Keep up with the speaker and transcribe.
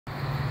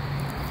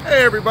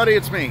Hey everybody,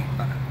 it's me,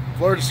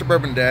 Florida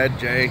Suburban Dad,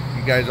 Jay.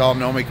 You guys all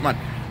know me. Come on.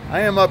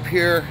 I am up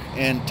here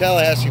in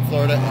Tallahassee,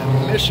 Florida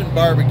at Mission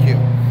Barbecue.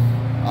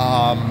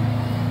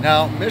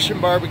 Now,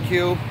 Mission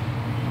Barbecue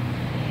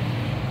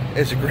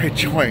is a great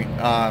joint.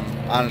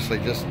 Honestly,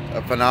 just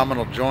a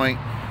phenomenal joint.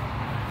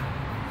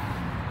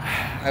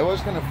 I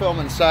was going to film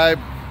inside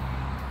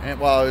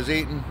while I was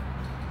eating,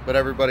 but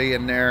everybody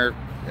in there,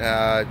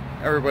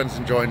 everyone's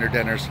enjoying their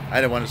dinners.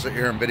 I didn't want to sit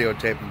here and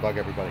videotape and bug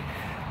everybody.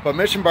 But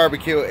Mission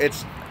Barbecue,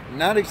 it's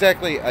not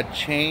exactly a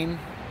chain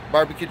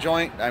barbecue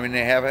joint. I mean,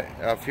 they have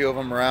a few of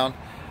them around.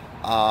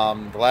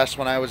 The last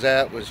one I was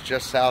at was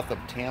just south of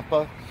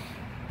Tampa,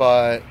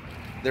 but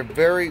they're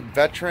very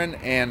veteran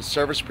and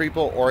service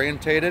people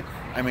orientated.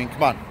 I mean,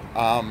 come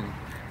on.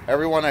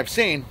 Everyone I've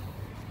seen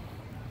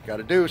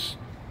got a deuce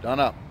done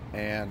up.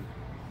 And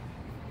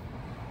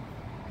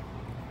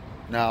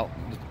now,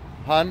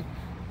 hun,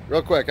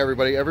 real quick,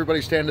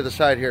 everybody stand to the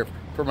side here.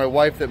 For my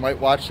wife that might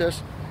watch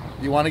this,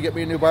 you want to get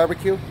me a new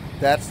barbecue?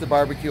 That's the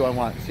barbecue I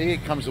want. See,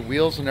 it comes with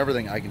wheels and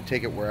everything. I can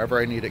take it wherever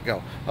I need it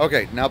go.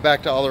 Okay, now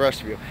back to all the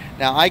rest of you.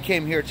 Now, I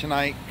came here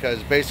tonight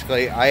because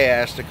basically I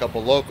asked a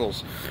couple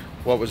locals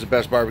what was the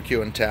best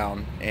barbecue in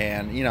town.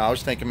 And, you know, I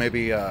was thinking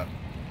maybe, you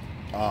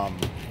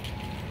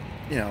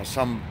know,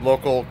 some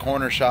local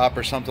corner shop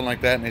or something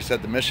like that. And they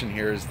said the Mission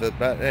here is the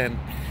best. And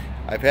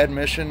I've had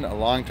Mission a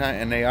long time,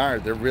 and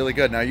they're really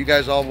good. Now, you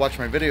guys all watch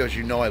my videos.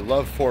 You know I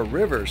love Four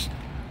Rivers,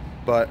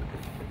 but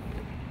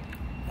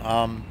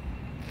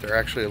they're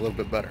actually a little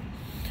bit better.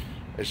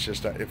 It's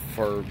just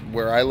for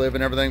where I live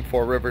and everything,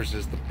 Four Rivers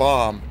is the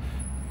bomb.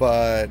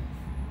 But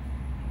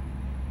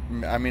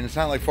I mean, it's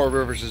not like Four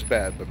Rivers is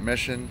bad, but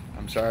Mission,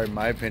 I'm sorry, in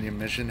my opinion,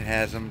 Mission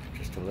has them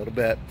just a little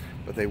bit,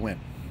 but they win.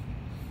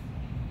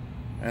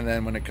 And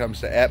then when it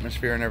comes to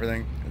atmosphere and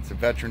everything, it's a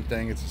veteran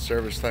thing, it's a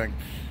service thing.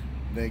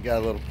 They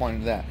got a little point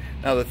in that.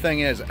 Now the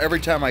thing is,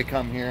 every time I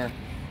come here,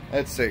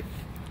 let's see,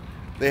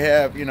 they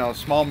have, you know,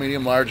 small,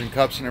 medium, large, and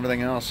cups and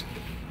everything else.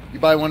 You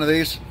buy one of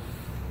these,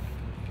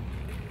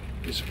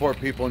 you support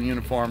people in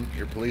uniform,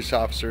 your police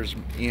officers,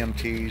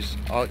 EMTs,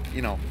 all,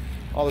 you know,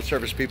 all the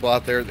service people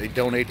out there. They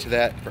donate to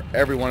that for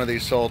every one of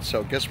these sold.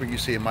 So guess what you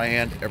see in my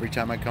hand every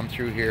time I come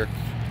through here?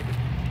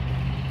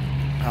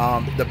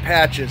 The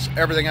patches,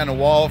 everything on the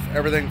wall,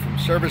 everything from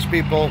service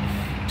people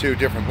to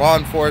different law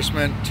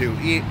enforcement to,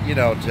 you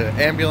know, to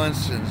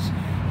ambulances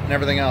and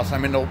everything else. I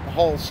mean, the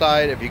whole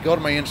side. If you go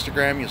to my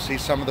Instagram, you'll see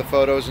some of the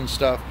photos and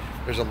stuff.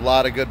 There's a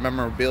lot of good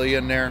memorabilia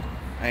in there.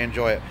 I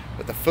enjoy it.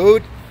 But the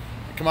food,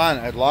 come on,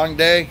 a long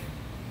day.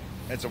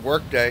 It's a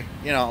work day.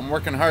 You know, I'm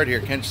working hard here.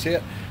 Can't you see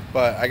it?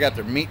 But I got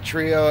their meat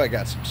trio. I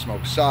got some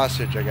smoked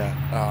sausage. I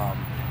got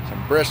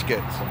some brisket,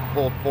 some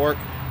pulled pork.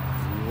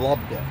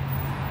 Loved it.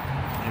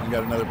 Even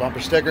got another bumper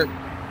sticker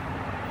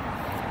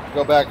to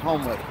go back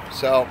home with.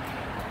 So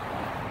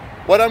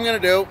what I'm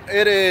going to do,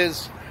 it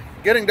is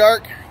getting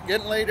dark,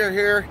 getting later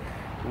here.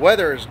 The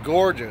weather is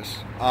gorgeous.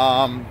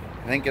 I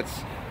think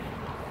it's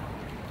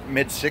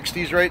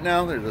mid-60s right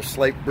now. There's a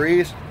slight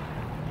breeze.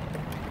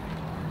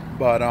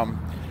 But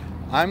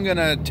I'm going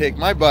to take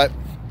my butt,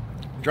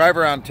 drive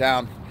around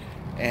town,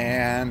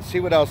 and see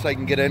what else I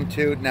can get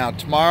into. Now,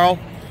 tomorrow,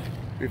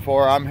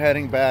 before I'm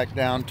heading back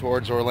down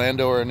towards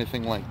Orlando or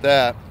anything like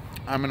that,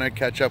 I'm going to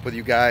catch up with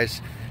you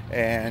guys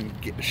and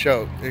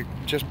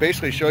just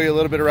basically show you a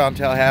little bit around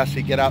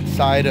Tallahassee, get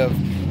outside of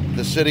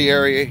the city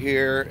area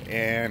here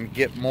and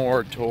get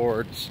more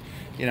towards,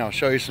 you know,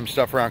 show you some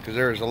stuff around, because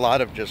there's a lot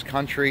of just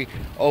country,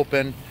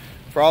 open.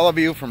 For all of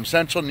you from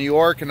central New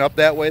York and up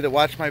that way that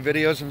watch my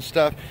videos and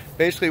stuff,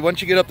 basically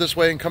once you get up this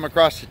way and come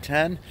across the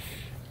 10,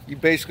 you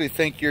basically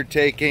think you're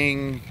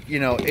taking, you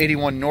know,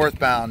 81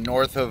 northbound,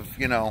 north of,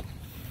 you know,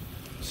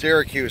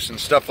 Syracuse and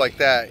stuff like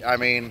that. I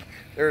mean,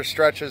 there are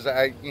stretches,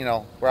 you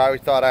know, where I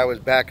thought I was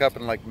back up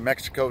in like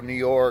Mexico, New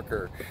York,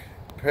 or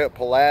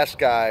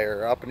Pulaski,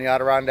 or up in the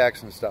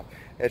Adirondacks and stuff.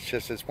 It's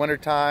just, it's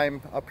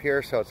wintertime up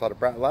here, so it's a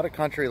lot of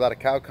country, a lot of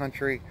cow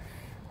country.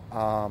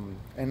 And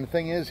the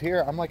thing is,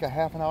 here, I'm like a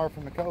half an hour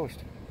from the coast.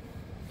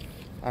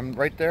 I'm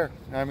right there.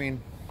 I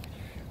mean,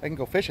 I can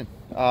go fishing.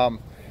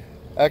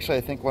 Actually,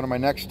 I think one of my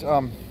next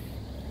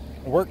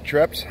work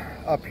trips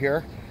up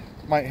here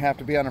might have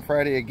to be on a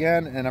Friday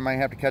again, and I might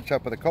have to catch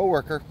up with a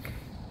coworker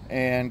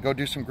and go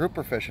do some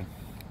grouper fishing,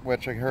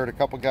 which I heard a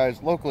couple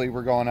guys locally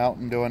were going out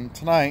and doing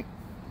tonight,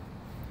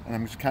 and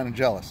I'm just kind of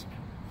jealous.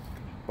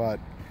 But,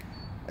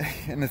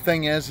 and the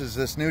thing is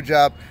this new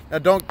job, now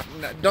don't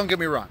get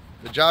me wrong,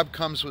 the job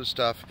comes with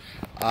stuff.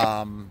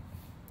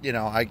 You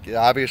know, I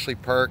obviously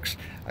perks.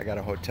 I got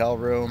a hotel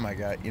room. I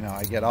got, you know,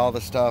 I get all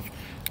the stuff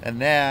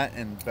and that,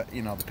 and,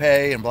 you know, the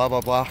pay and blah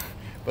blah blah.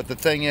 But the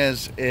thing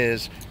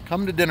is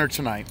come to dinner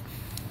tonight.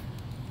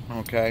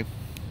 Okay,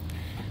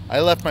 I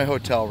left my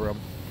hotel room.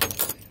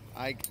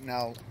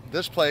 Now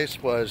this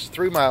place was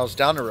 3 miles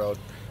down the road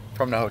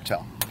from the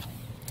hotel.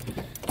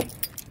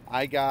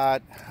 I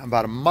got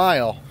about a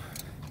mile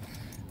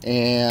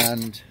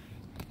and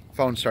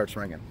phone starts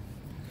ringing.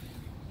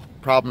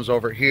 Problems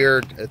over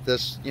here at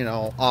this, you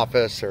know,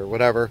 office or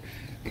whatever.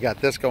 You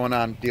got this going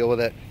on, deal with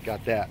it,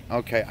 got that.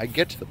 Okay, I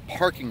get to the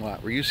parking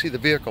lot where you see the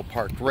vehicle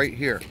parked right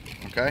here,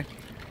 okay?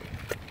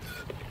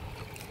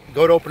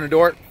 Go to open the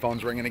door,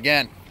 phone's ringing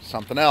again.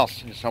 Something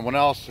else, someone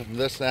else, and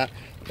this, that.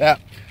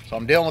 So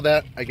I'm dealing with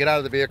that. I get out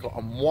of the vehicle.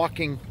 I'm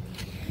walking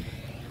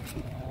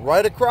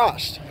right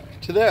across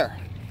to there.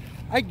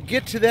 I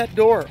get to that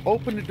door,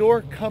 open the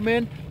door, come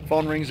in,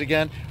 phone rings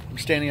again. I'm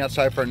standing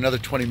outside for another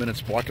 20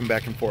 minutes walking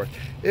back and forth.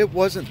 It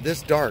wasn't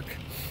this dark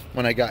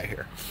when I got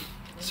here.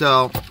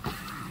 So,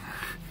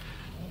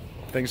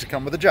 things that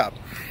come with a job.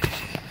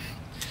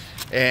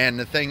 And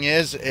the thing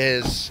is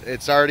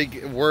it's already,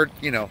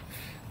 you know,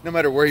 no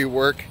matter where you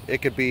work,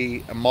 it could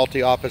be a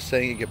multi-office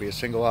thing, it could be a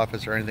single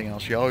office or anything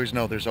else. You always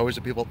know there's always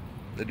the people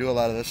that do a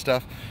lot of this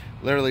stuff.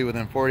 Literally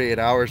within 48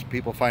 hours,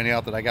 people finding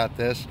out that I got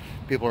this,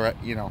 people are,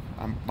 you know,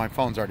 my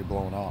phone's already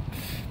blowing off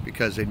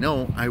because they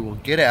know I will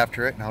get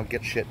after it and I'll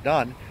get shit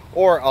done,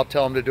 or I'll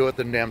tell them to do it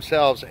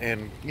themselves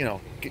and, you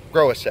know,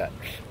 grow a set.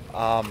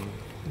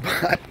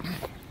 But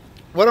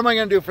what am I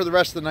going to do for the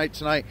rest of the night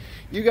tonight?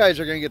 You guys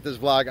are going to get this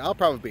vlog. I'll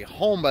probably be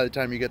home by the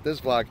time you get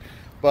this vlog,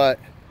 but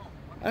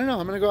I don't know.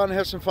 I'm going to go out and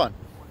have some fun,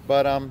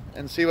 but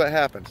and see what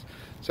happens.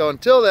 So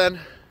until then,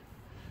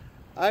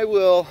 I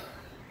will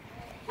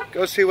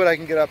go see what I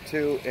can get up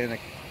to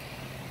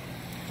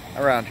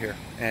around here,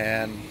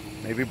 and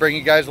maybe bring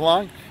you guys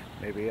along.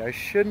 Maybe I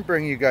shouldn't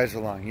bring you guys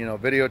along. You know,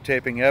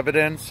 videotaping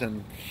evidence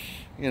and,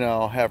 you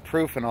know, have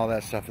proof and all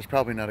that stuff is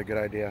probably not a good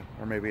idea,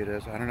 or maybe it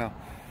is. I don't know.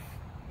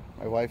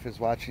 My wife is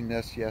watching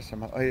this. Yes,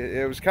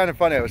 it was kind of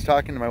funny. I was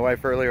talking to my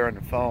wife earlier on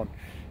the phone,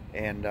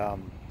 and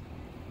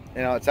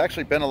you know, it's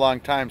actually been a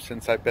long time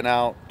since I've been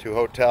out to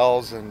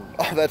hotels and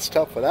all that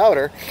stuff without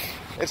her.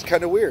 It's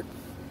kind of weird.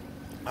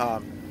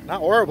 Not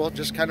horrible,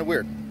 just kind of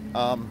weird.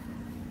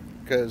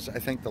 Because I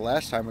think the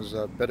last time was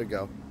a bit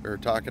ago. We were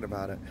talking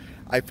about it.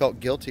 I felt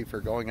guilty for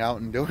going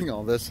out and doing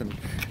all this and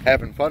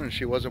having fun, and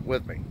she wasn't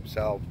with me.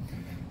 So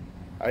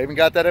I even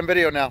got that in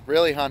video now.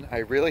 Really, hon, I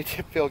really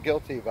did feel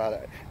guilty about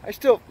it. I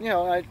still, you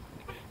know, it's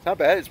not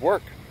bad. It's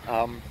work.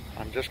 I'm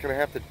just going to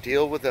have to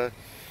deal with the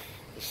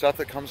stuff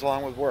that comes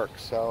along with work.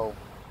 So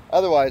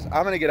otherwise,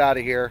 I'm going to get out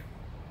of here.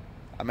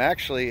 I'm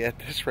actually, at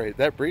this rate, if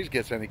that breeze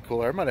gets any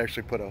cooler, I might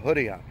actually put a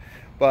hoodie on.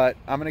 But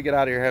I'm going to get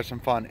out of here, have some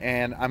fun.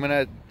 And I'm going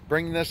to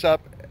bring this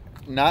up,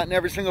 not in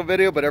every single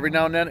video, but every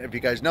now and then. If you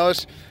guys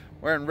notice,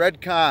 we're in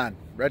Redcon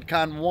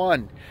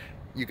 1.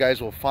 You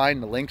guys will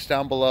find the links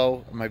down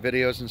below in my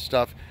videos and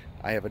stuff.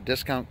 I have a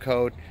discount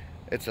code.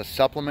 It's a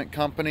supplement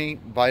company,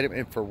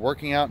 vitamin for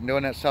working out and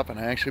doing that stuff, and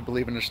I actually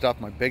believe in their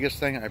stuff. My biggest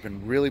thing I've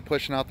been really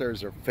pushing out there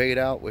is their Fade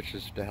Out, which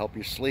is to help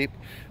you sleep,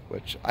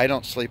 which I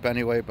don't sleep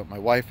anyway, but my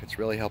wife, it's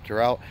really helped her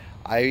out.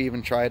 I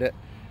even tried it,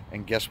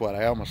 and guess what?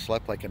 I almost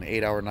slept like an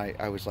 8-hour night.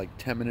 I was like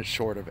 10 minutes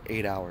short of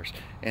 8 hours.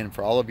 And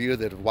for all of you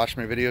that have watched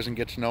my videos and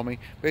get to know me,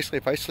 basically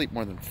if I sleep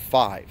more than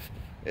 5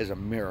 is a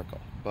miracle,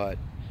 but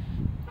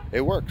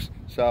it works.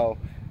 So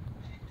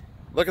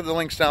look at the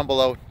links down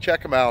below,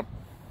 check them out.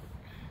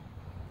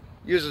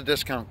 Use the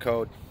discount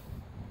code,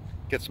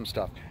 get some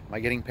stuff. Am I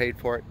getting paid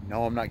for it?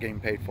 No, I'm not getting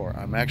paid for it.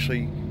 I'm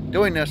actually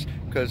doing this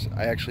because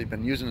I actually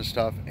been using the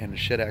stuff and the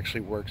shit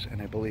actually works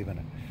and I believe in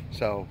it.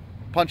 So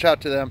punch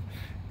out to them,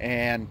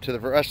 and to the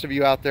rest of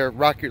you out there,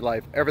 rock your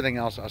life, everything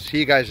else. I'll see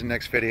you guys in the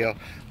next video.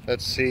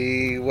 Let's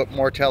see what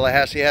more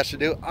Tallahassee has to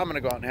do. I'm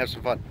gonna go out and have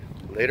some fun.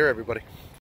 Later, everybody.